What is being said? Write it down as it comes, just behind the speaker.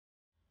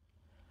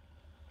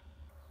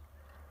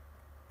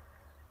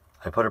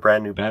I put a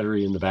brand new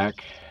battery in the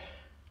back.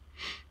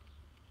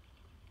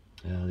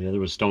 The other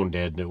was stone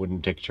dead and it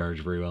wouldn't take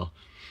charge very well.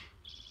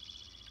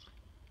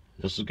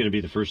 This is going to be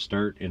the first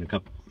start in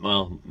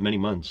many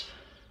months.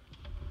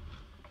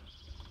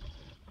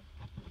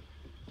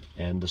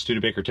 And the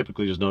Studebaker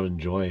typically does not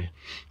enjoy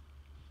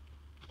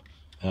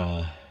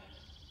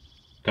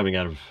coming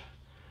out of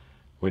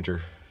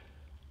winter.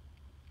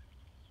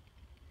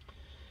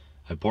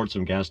 I poured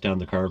some gas down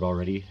the carb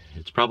already.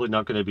 It's probably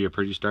not going to be a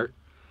pretty start,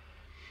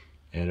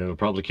 and it'll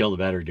probably kill the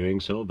battery doing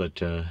so, but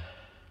we're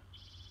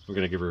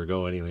going to give her a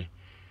go anyway.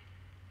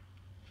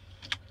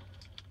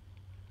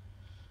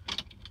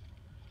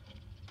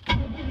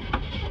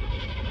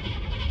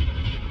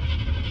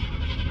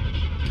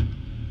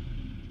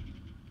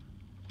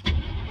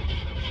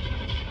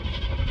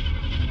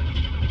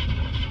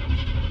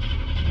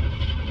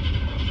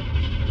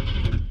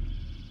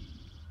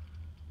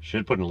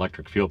 Should put an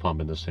electric fuel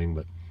pump in this thing,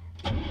 but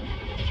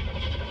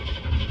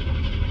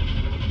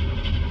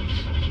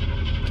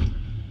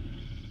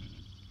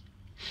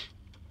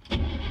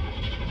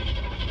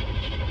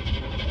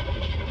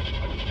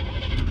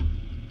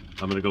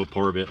I'm gonna go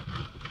pour a bit.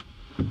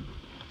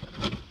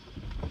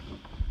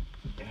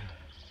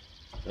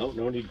 No,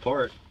 no need to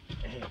pour it.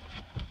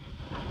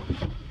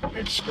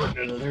 It's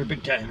squirting out of there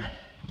big time.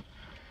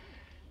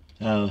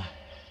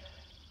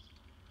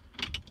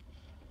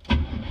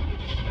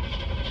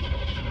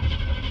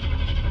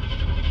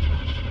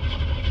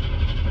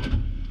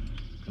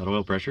 Got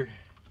oil pressure.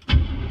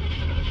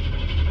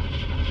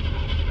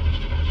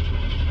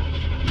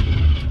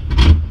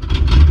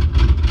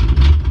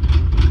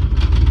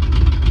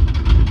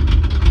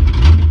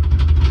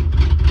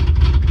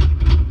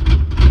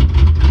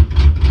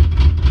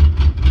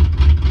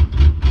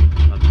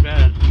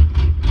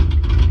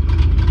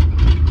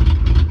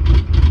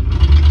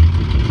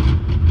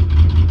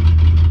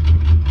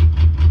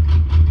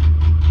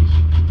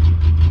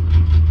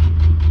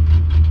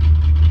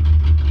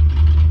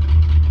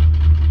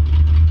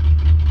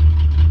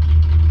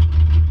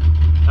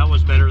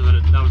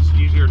 That was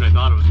easier than I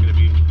thought it was going to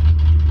be.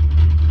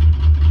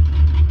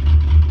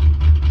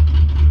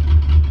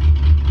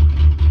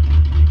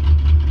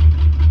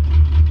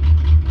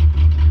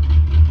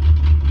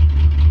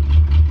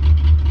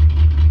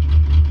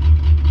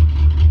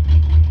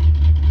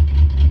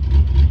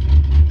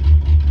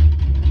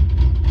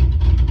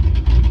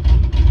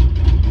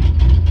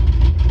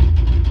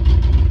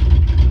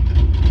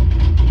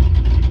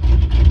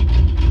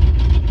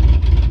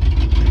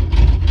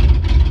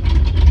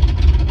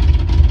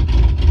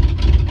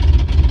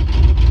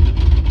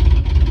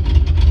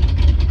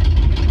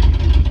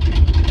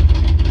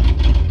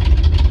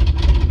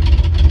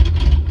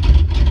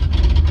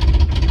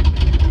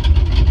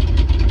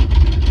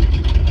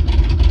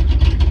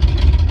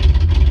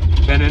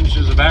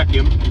 Inches of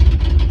vacuum,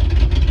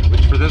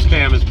 which for this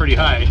cam is pretty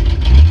high.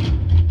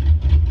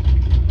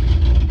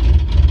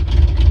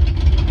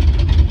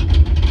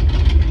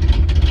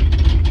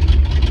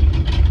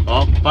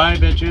 Oh,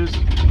 5 inches.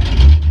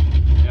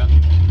 Yeah.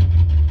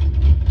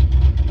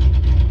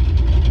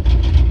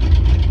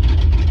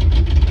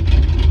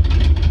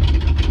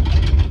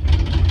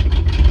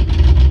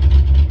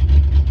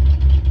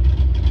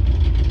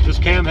 This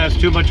cam has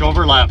too much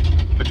overlap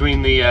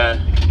between the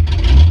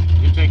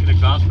intake and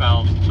exhaust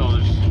valves, so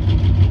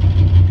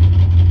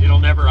it'll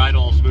never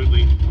idle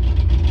smoothly.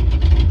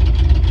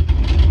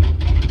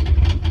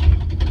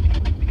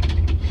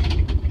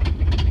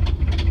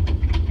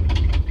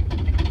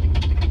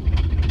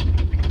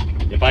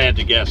 If I had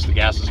to guess, the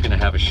gas is going to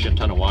have a shit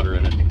ton of water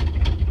in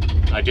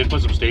it. I did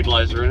put some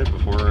stabilizer in it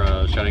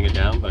before shutting it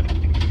down, but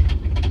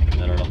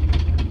I don't know.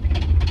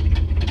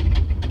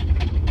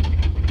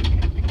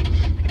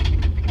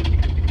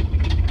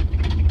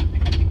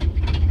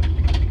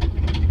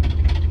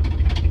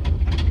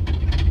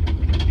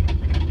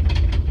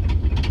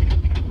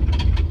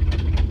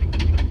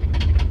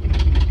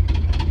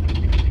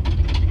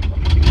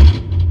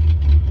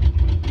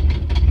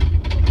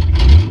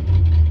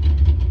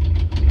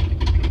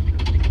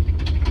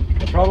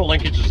 Throttle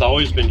linkage has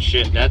always been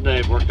shit. Dad and I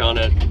have worked on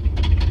it,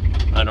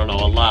 I don't know,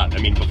 a lot.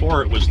 I mean,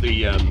 before it was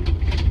the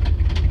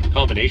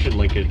combination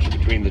linkage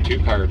between the two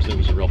carbs that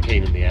was a real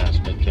pain in the ass,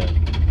 but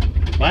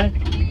what?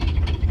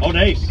 Oh,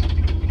 nice.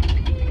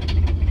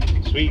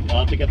 Sweet, I'll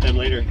have to get them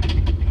later.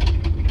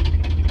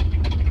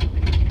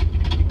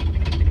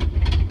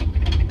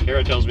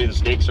 Kara tells me the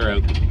snakes are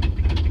out.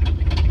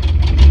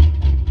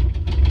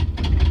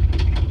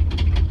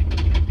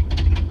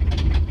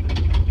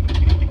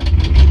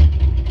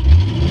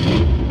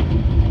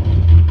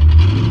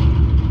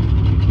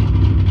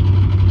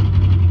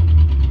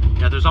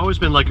 There's always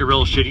been like a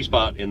real shitty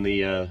spot in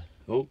the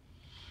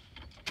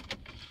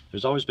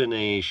there's always been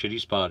a shitty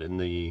spot in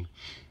the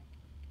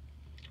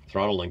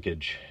throttle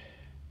linkage,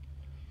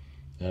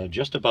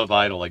 just above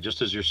idle, like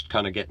just as you're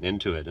kind of getting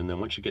into it, and then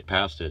once you get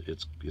past it,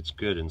 it's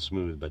good and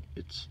smooth, but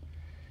it's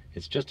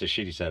just a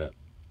shitty setup.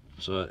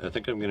 So I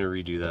think I'm going to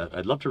redo that.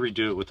 I'd love to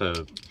redo it with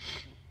a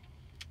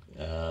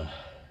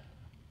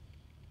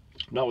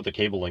not with the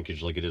cable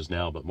linkage like it is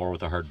now, but more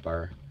with a hard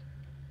bar.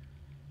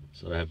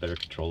 so I have better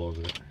control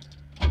over it.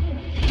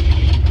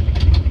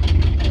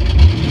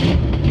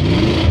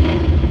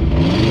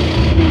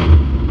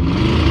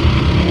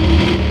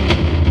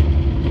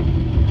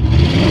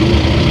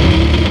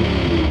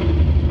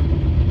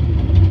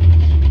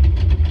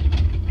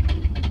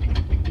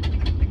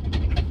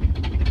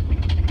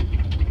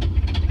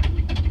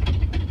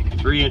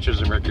 Three inches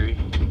of mercury.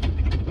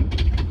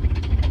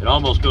 It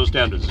almost goes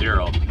down to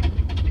 0,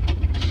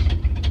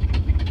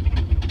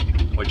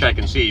 which I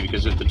can see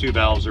because if the two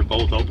valves are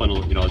both open,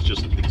 you know,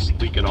 it's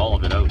leaking all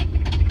of it out.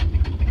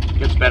 It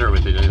gets better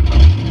with it in though.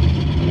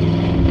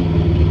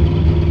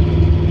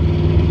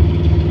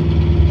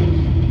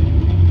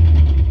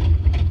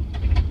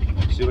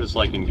 See what it's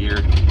like in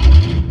gear.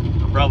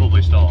 I'll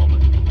probably stall,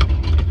 but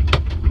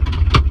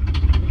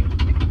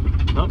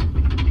nope.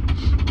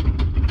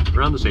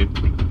 Around the same.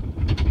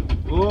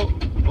 Oh,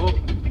 oh.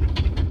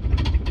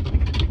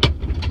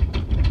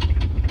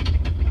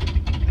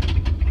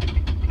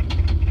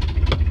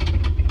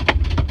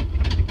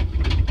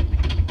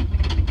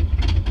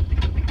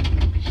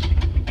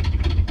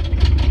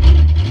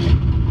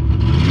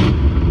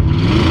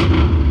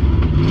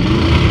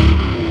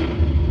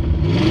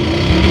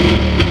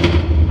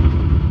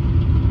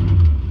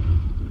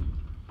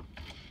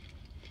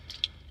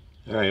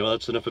 Alright, well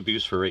that's enough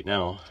abuse for right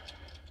now,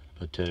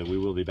 but we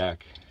will be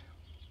back.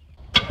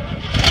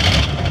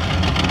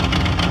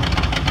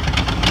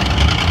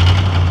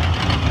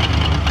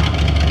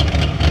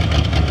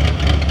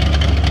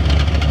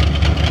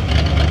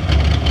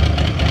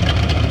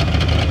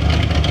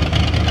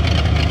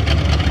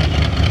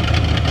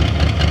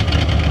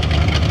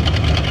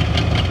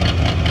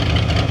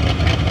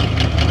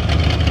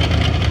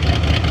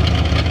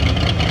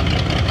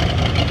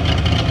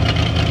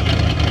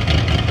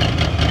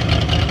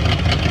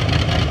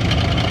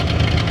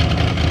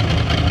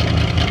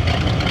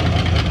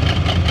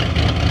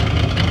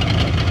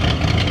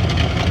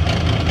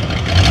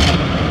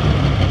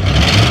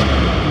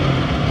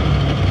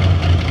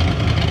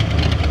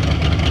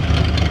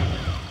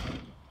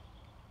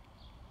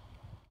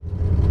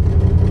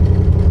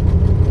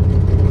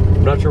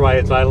 I'm not sure why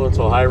it's idling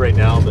so high right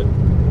now, but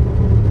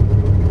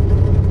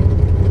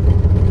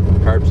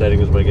carb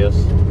setting is my guess.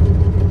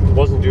 It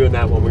wasn't doing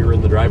that when we were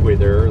in the driveway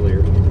there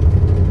earlier.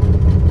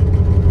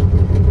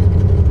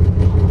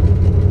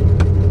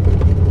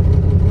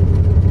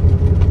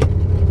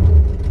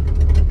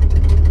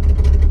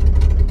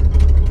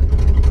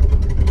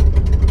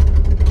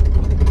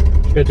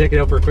 Just gonna take it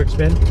out for a quick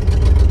spin.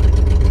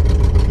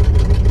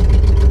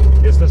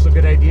 Is this a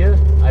good idea?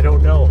 I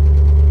don't know.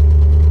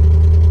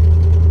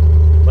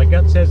 My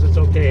gut says it's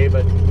okay,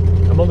 but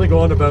I'm only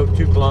going about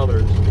 2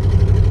 kilometers.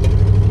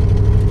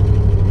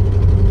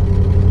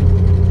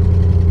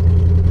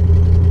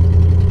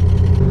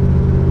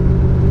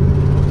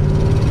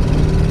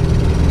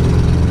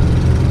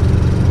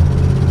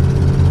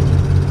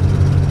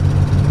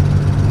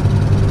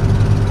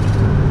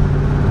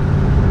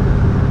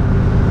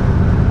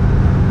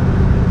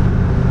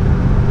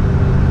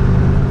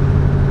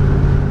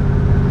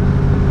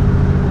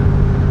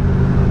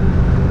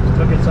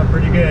 Still gets up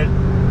pretty good.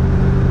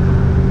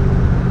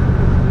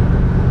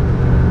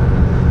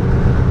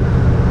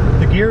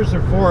 Gears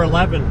are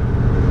 411,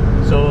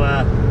 so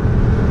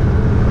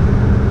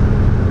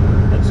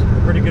that's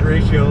a pretty good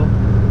ratio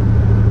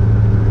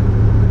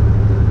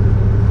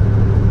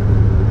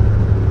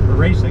for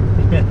racing.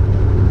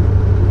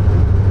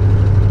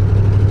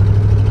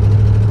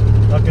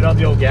 Not good on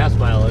the old gas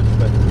mileage,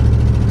 but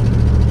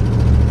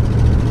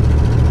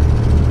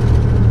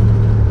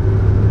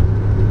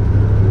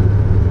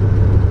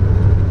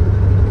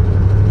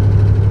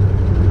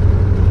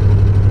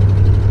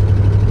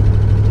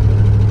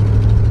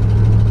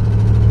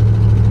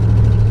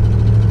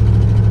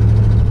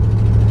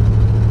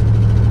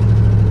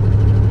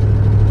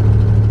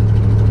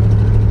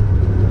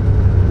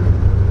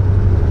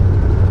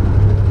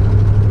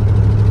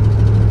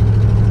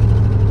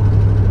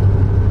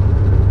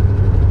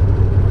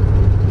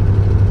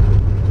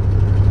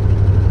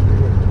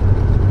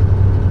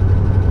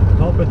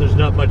there's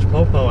not much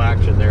popo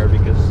action there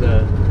because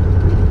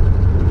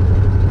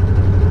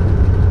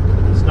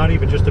it's not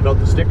even just about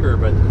the sticker,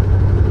 but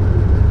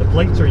the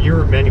plates are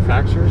Europe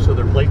manufacturer, so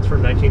they're plates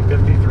from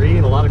 1953,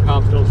 and a lot of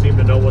cops don't seem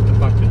to know what the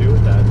fuck to do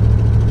with that.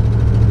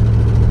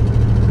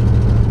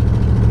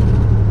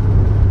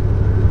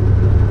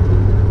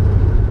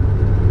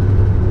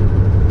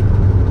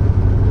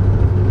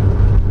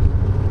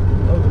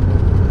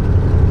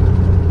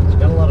 It's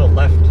got a lot of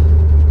left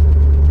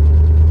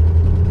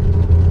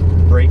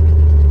brake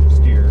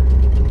steer.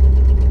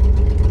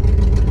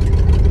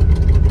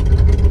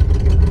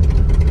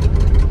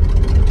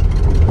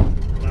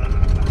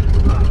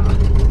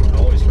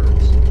 Always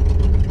hurts.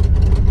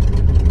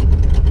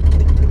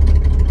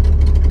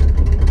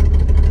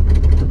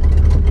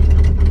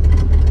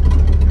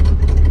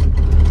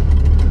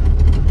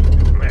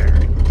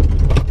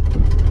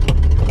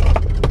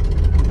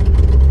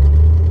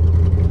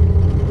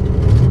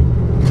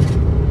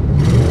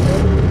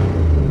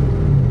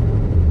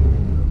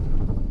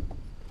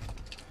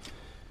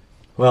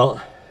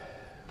 Well,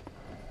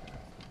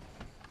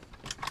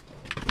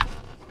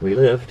 we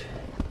lived,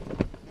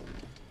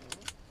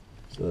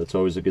 so that's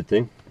always a good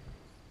thing.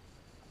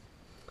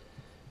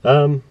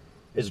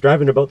 It's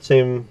driving about the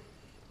same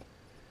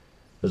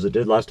as it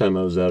did last time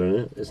I was out in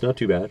it. It's not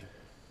too bad.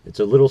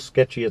 It's a little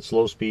sketchy at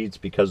slow speeds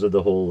because of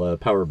the whole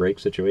power brake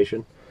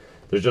situation.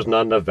 There's just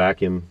not enough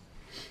vacuum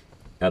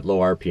at low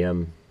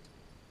RPM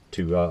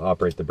to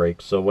operate the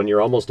brakes. So when you're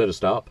almost at a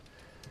stop,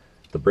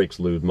 the brakes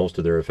lose most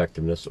of their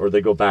effectiveness, or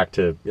they go back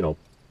to, you know,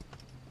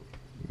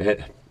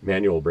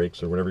 manual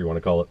brakes or whatever you want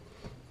to call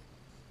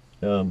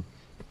it.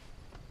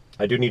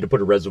 I do need to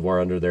put a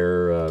reservoir under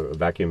there, a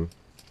vacuum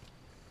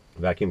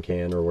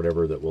can or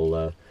whatever that will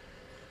at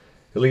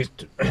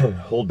least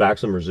hold back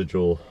some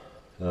residual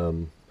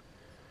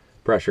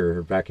pressure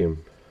or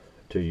vacuum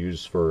to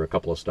use for a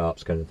couple of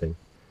stops, kind of thing.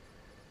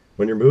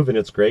 When you're moving,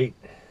 it's great.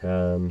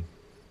 The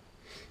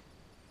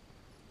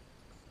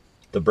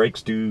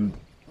brakes do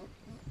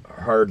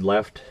hard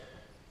left.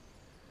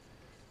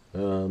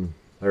 I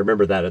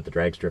remember that at the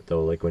drag strip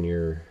though, like when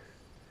you're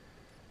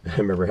I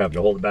remember having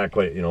to hold it back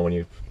quite, you know, when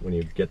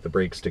you get the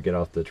brakes to get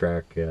off the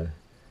track.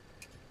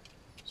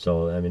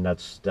 So I mean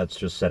that's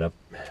just set up.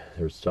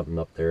 There's something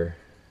up there.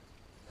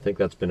 I think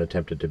that's been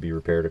attempted to be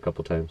repaired a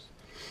couple times.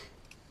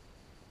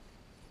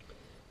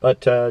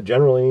 But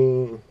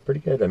generally pretty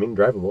good. I mean,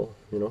 drivable,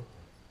 you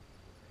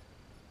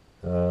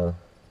know.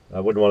 I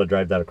wouldn't want to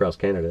drive that across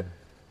Canada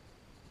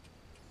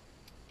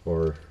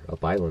or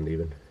up island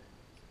even.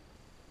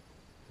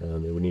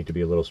 It would need to be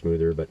a little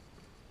smoother, but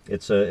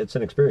it's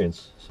an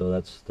experience, so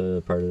that's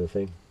the part of the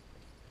thing.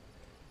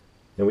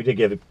 And we did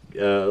get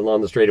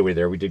along the straightaway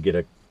there. We did get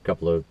a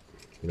couple of,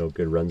 you know,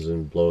 good runs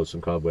and blow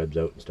some cobwebs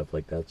out and stuff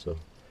like that. So,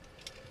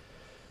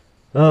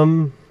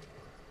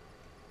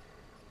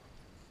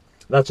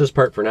 that's this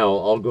part for now.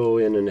 I'll go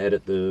in and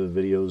edit the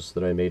videos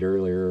that I made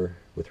earlier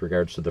with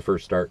regards to the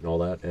first start and all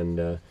that.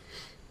 And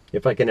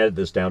if I can edit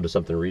this down to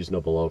something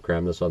reasonable, I'll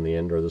cram this on the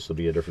end, or this will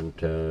be a different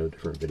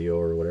video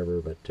or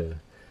whatever. But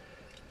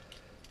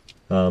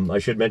I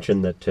should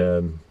mention that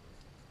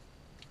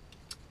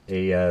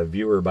a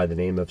viewer by the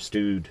name of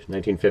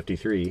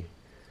Stude1953,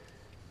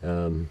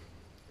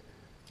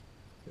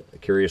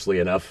 curiously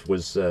enough,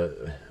 was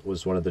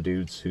one of the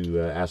dudes who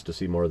asked to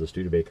see more of the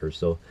Studebaker.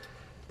 So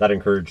that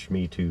encouraged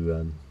me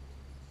to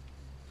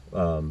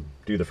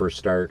do the first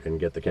start and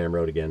get the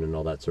camera out again and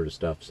all that sort of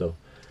stuff. So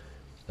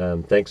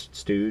thanks,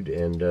 Stude,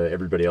 and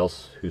everybody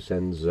else who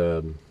sends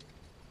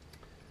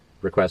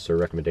requests or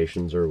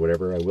recommendations or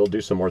whatever. I will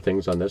do some more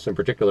things on this, in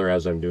particular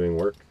as I'm doing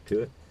work to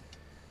it.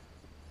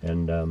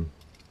 And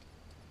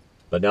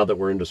but now that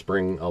we're into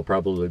spring, I'll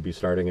probably be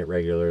starting it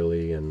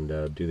regularly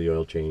and do the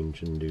oil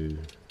change and do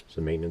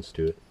some maintenance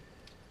to it.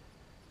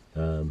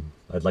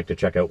 I'd like to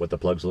check out what the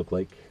plugs look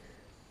like.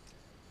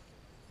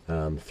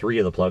 3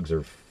 of the plugs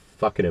are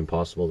fucking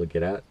impossible to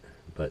get at,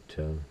 but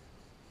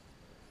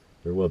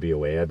there will be a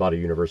way. I bought a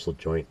universal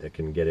joint that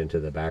can get into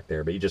the back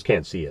there, but you just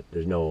can't see it.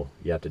 There's no,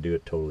 you have to do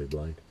it totally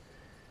blind.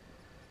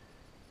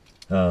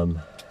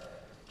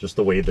 Just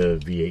the way the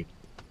V8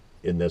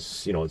 in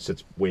this, you know, it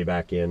sits way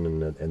back in,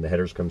 and the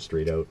headers come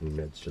straight out, and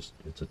it's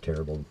a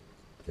terrible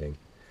thing.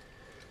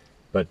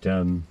 But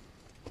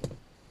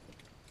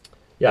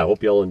yeah, I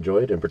hope you all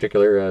enjoyed, in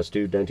particular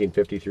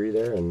Stude1953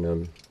 there,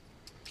 and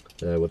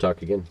we'll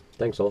talk again.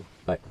 Thanks all.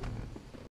 Bye.